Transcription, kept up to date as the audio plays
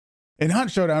In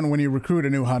Hunt Showdown, when you recruit a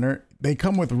new hunter, they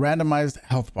come with randomized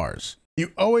health bars.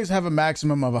 You always have a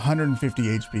maximum of 150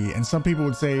 HP, and some people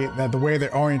would say that the way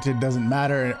they're oriented doesn't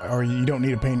matter, or you don't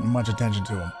need to pay much attention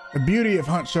to them. The beauty of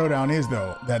Hunt Showdown is,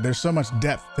 though, that there's so much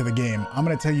depth to the game. I'm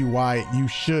going to tell you why you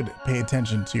should pay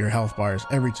attention to your health bars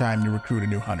every time you recruit a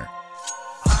new hunter.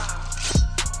 This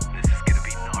is gonna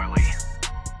be gnarly.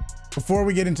 Before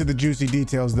we get into the juicy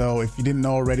details, though, if you didn't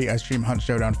know already, I stream Hunt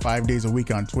Showdown 5 days a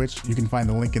week on Twitch. You can find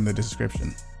the link in the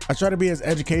description. I try to be as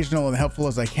educational and helpful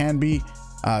as I can be,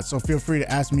 so feel free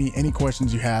to ask me any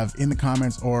questions you have in the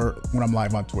comments or when I'm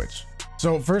live on Twitch.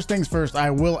 So first things first, I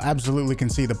will absolutely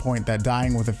concede the point that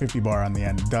dying with a 50 bar on the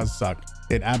end does suck.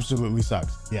 It absolutely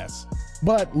sucks, yes.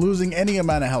 But losing any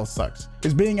amount of health sucks.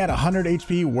 Is being at 100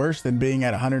 HP worse than being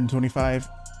at 125?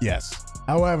 Yes.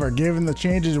 However, given the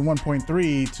changes in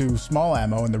 1.3 to small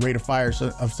ammo and the rate of fire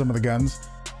of some of the guns,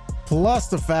 plus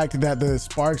the fact that the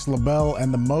Sparks, Lebel,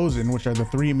 and the Mosin, which are the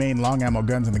 3 main long ammo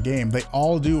guns in the game, they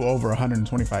all do over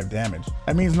 125 damage.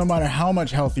 That means no matter how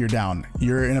much health you're down,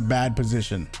 you're in a bad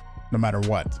position, no matter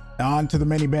what. Now on to the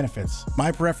many benefits.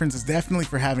 My preference is definitely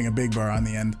for having a big bar on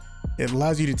the end. It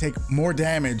allows you to take more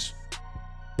damage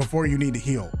before you need to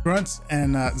heal. Grunts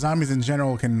and zombies in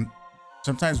general can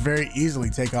sometimes very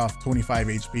easily take off 25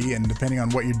 HP, and depending on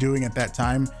what you're doing at that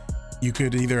time, you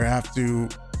could either have to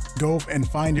go and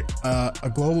find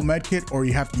a global med kit, or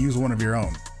you have to use one of your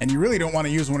own. And you really don't want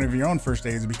to use one of your own first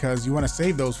aids because you want to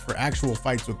save those for actual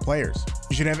fights with players.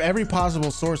 You should have every possible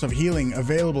source of healing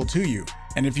available to you.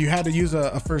 And if you had to use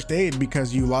a first aid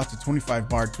because you lost a 25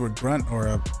 bar to a grunt or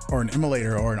an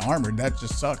immolator or an armored, that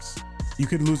just sucks. You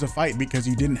could lose a fight because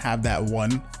you didn't have that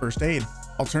one first aid.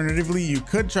 Alternatively, you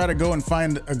could try to go and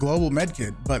find a global med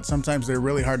kit, but sometimes they're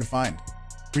really hard to find.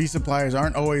 Resuppliers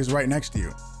aren't always right next to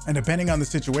you. And depending on the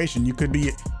situation, you could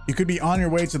be on your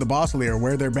way to the boss lair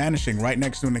where they're banishing right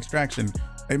next to an extraction.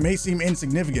 It may seem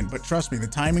insignificant, but trust me, the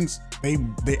timings,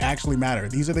 they actually matter.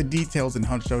 These are the details in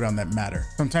Hunt Showdown that matter.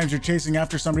 Sometimes you're chasing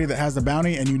after somebody that has the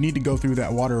bounty and you need to go through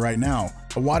that water right now.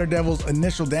 A water devil's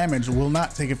initial damage will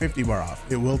not take a 50 bar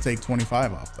off. It will take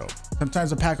 25 off though.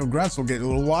 Sometimes a pack of grunts will get a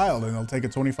little wild and they'll take a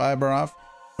 25 bar off,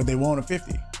 but they won't a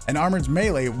 50. An armored's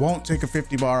melee won't take a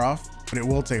 50 bar off, but it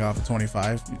will take off a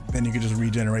 25. Then you can just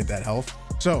regenerate that health.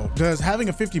 So does having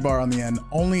a 50 bar on the end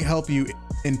only help you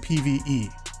in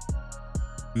PvE?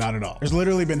 Not at all. There's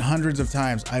literally been hundreds of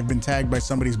times I've been tagged by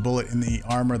somebody's bullet in the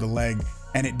arm or the leg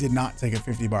and it did not take a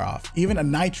 50 bar off. Even a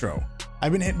nitro.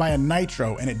 I've been hit by a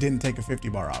nitro and it didn't take a 50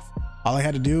 bar off. All I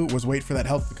had to do was wait for that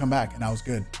health to come back and I was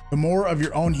good. The more of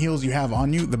your own heals you have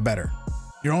on you, the better.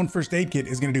 Your own first aid kit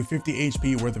is going to do 50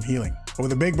 HP worth of healing. But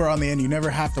with a big bar on the end, you never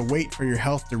have to wait for your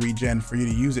health to regen for you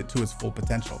to use it to its full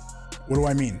potential. What do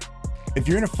I mean? If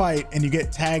you're in a fight and you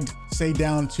get tagged, say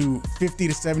down to 50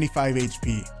 to 75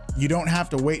 HP, you don't have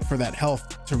to wait for that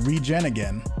health to regen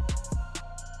again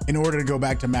in order to go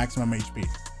back to maximum HP.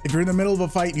 If you're in the middle of a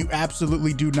fight, you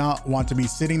absolutely do not want to be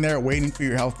sitting there waiting for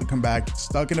your health to come back,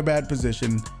 stuck in a bad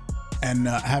position, and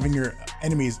having your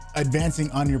enemies advancing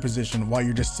on your position while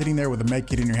you're just sitting there with a med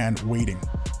kit in your hand waiting.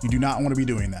 You do not want to be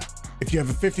doing that. If you have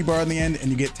a 50 bar on the end and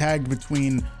you get tagged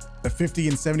between the 50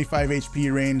 and 75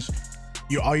 HP range,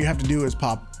 all you have to do is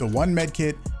pop the one med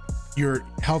kit. Your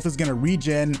health is going to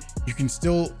regen. You can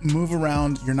still move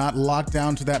around. You're not locked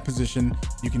down to that position.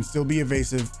 You can still be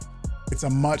evasive. It's a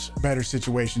much better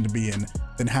situation to be in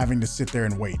than having to sit there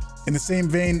and wait. In the same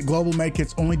vein, global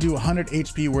medkits only do 100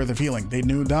 HP worth of healing. They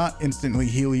do not instantly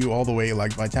heal you all the way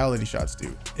like vitality shots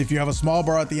do. If you have a small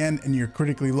bar at the end and you're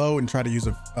critically low and try to use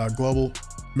a global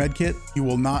medkit, you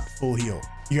will not full heal.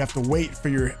 You have to wait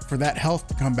for that health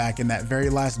to come back in that very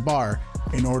last bar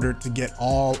in order to get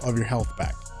all of your health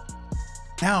back.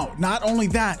 Now, not only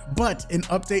that, but in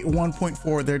update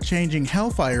 1.4, they're changing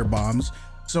Hellfire bombs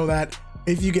so that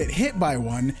if you get hit by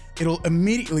one, it'll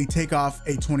immediately take off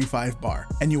a 25 bar,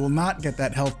 and you will not get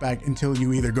that health back until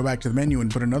you either go back to the menu and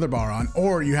put another bar on,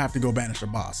 or you have to go banish a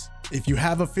boss. If you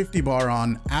have a 50 bar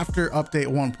on after update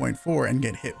 1.4 and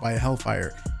get hit by a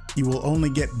Hellfire, you will only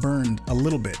get burned a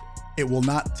little bit. It will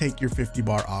not take your 50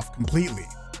 bar off completely.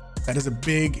 That is a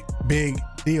big, big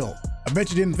deal. I bet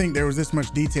you didn't think there was this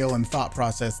much detail and thought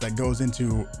process that goes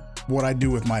into what I do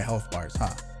with my health bars,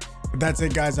 huh? But that's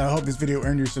it, guys. I hope this video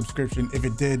earned your subscription. If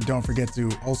it did, don't forget to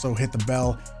also hit the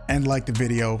bell and like the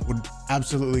video. Would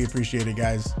absolutely appreciate it,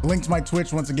 guys. The link to my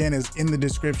Twitch, once again, is in the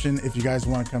description if you guys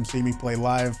want to come see me play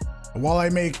live. While I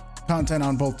make content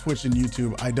on both Twitch and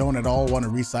YouTube, I don't at all want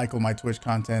to recycle my Twitch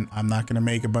content. I'm not going to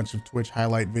make a bunch of Twitch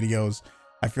highlight videos.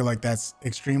 I feel like that's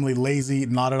extremely lazy,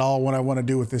 not at all what I want to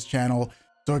do with this channel.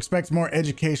 So expect more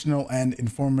educational and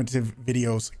informative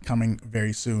videos coming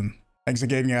very soon. Thanks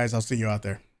again, guys. I'll see you out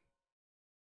there.